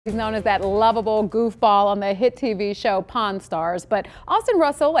He's known as that lovable goofball on the hit TV show Pawn Stars, but Austin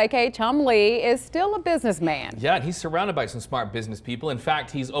Russell, aka Chumlee, is still a businessman. Yeah, and he's surrounded by some smart business people. In fact,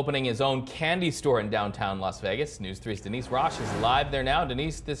 he's opening his own candy store in downtown Las Vegas. News 3's Denise Rosh is live there now.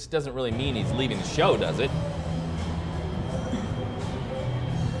 Denise, this doesn't really mean he's leaving the show, does it?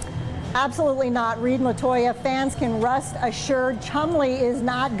 Absolutely not. Reed and LaToya, fans can rest assured Chumlee is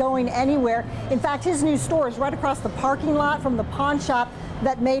not going anywhere. In fact, his new store is right across the parking lot from the pawn shop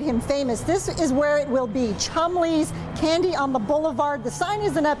that made him famous. This is where it will be. Chumlee's Candy on the Boulevard. The sign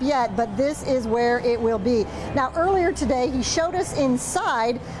isn't up yet, but this is where it will be. Now, earlier today, he showed us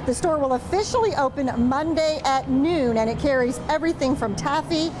inside. The store will officially open Monday at noon, and it carries everything from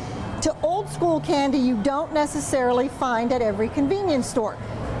taffy to old school candy you don't necessarily find at every convenience store.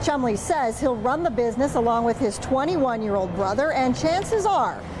 Chumlee says he'll run the business along with his 21-year-old brother, and chances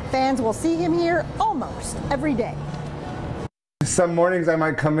are fans will see him here almost every day. Some mornings I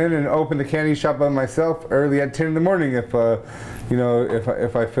might come in and open the candy shop by myself early at 10 in the morning if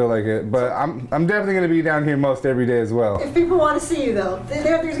if I feel like it. But I'm definitely going to be down here most every day as well. If people want to see you though,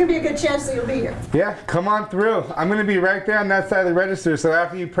 there's going to be a good chance that you'll be here. Yeah, come on through. I'm going to be right there on that side of the register, so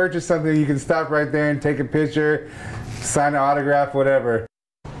after you purchase something you can stop right there and take a picture, sign an autograph, whatever.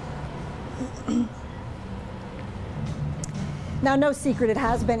 Now, no secret, it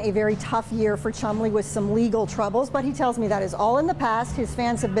has been a very tough year for Chumlee with some legal troubles, but he tells me that is all in the past. His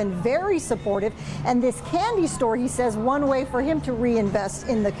fans have been very supportive, and this candy store, he says, one way for him to reinvest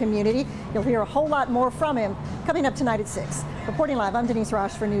in the community. You'll hear a whole lot more from him coming up tonight at 6. Reporting live, I'm Denise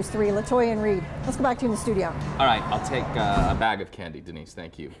Rosh for News 3. LaToya and Reed, let's go back to you in the studio. All right, I'll take a bag of candy, Denise,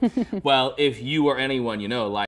 thank you. Well, if you or anyone you know like